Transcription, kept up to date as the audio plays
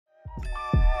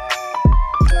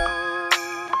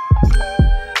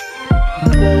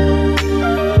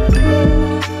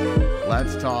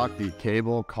let's talk the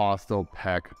Cable Costal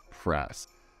Pec Press.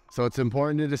 So it's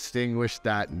important to distinguish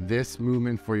that this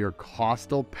movement for your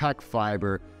costal pec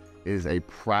fiber is a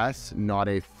press, not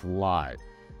a fly.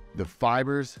 The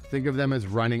fibers, think of them as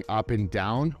running up and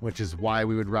down, which is why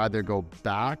we would rather go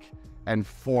back and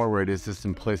forward is the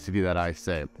simplicity that I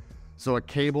say. So a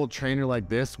cable trainer like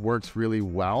this works really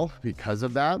well because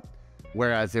of that.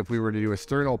 Whereas if we were to do a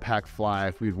sternal pec fly,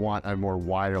 if we'd want a more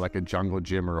wider, like a jungle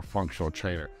gym or a functional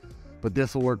trainer. But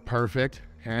this will work perfect.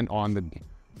 And on the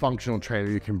functional trainer,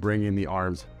 you can bring in the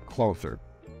arms closer.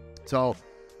 So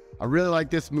I really like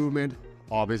this movement,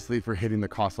 obviously for hitting the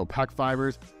costal pec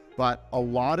fibers, but a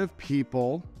lot of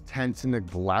people tend to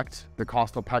neglect the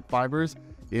costal pec fibers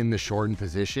in the shortened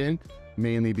position,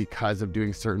 mainly because of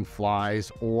doing certain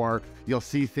flies, or you'll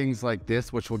see things like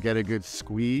this, which will get a good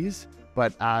squeeze.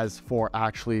 But as for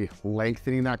actually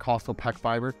lengthening that costal pec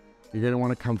fiber, you're gonna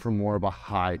wanna come from more of a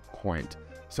high point.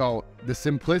 So the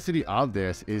simplicity of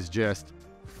this is just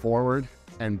forward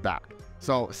and back.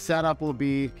 So setup will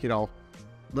be, a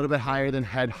little bit higher than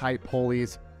head height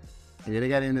pulleys. You're gonna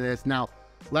get into this. Now,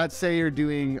 let's say you're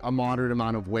doing a moderate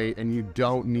amount of weight and you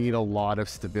don't need a lot of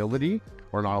stability,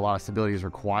 or not a lot of stability is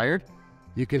required.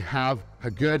 You can have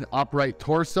a good upright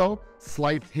torso,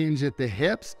 slight hinge at the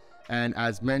hips, and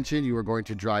as mentioned, you are going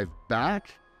to drive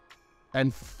back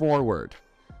and forward.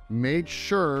 Make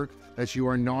sure that you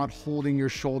are not holding your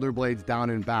shoulder blades down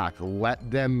and back. Let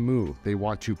them move. They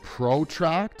want to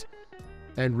protract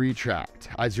and retract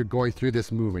as you're going through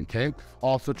this movement, okay?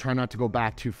 Also, try not to go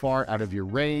back too far out of your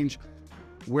range.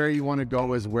 Where you want to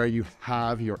go is where you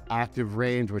have your active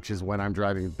range, which is when I'm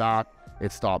driving back,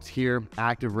 it stops here.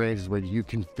 Active range is when you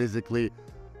can physically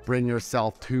bring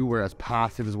yourself to, whereas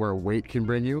passive is where weight can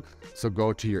bring you. So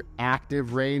go to your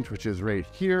active range, which is right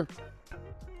here.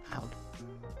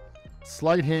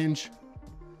 Slight hinge,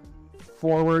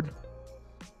 forward,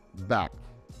 back,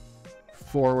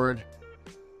 forward,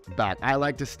 back. I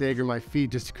like to stagger my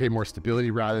feet just to create more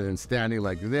stability rather than standing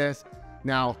like this.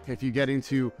 Now, if you get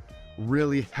into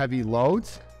really heavy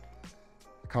loads,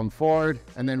 come forward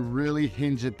and then really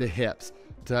hinge at the hips.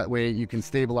 That way you can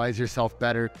stabilize yourself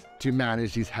better to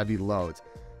manage these heavy loads.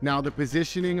 Now, the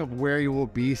positioning of where you will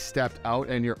be stepped out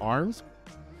and your arms,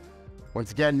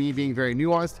 once again, me being very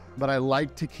nuanced, but I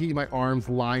like to keep my arms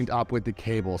lined up with the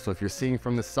cable. So if you're seeing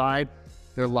from the side,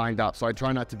 they're lined up. So I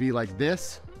try not to be like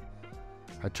this.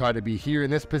 I try to be here in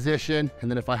this position.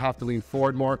 And then if I have to lean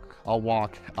forward more, I'll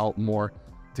walk out more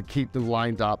to keep them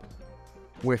lined up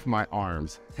with my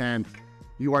arms. And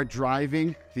you are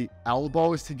driving the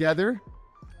elbows together,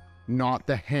 not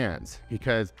the hands,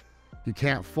 because you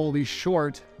can't fully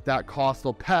short that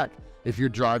costal pec if you're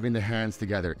driving the hands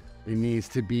together. It needs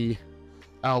to be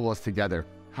elbows together.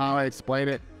 How I explain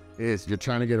it is you're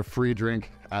trying to get a free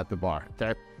drink at the bar,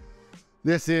 okay?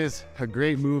 This is a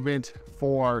great movement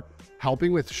for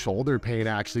helping with shoulder pain,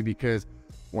 actually, because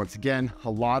once again, a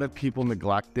lot of people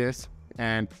neglect this,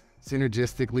 and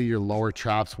synergistically your lower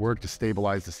traps work to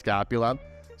stabilize the scapula.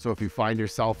 So if you find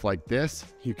yourself like this,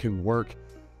 you can work,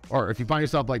 or if you find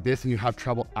yourself like this and you have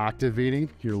trouble activating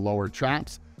your lower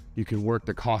traps, you can work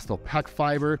the costal pec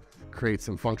fiber, create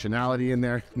some functionality in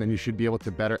there, and then you should be able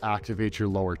to better activate your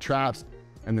lower traps.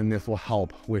 And then this will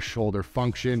help with shoulder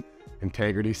function,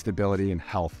 integrity, stability, and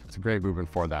health. It's a great movement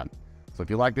for that. So if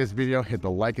you like this video, hit the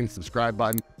like and subscribe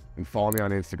button and follow me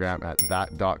on Instagram at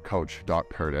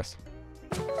that.coach.curtis.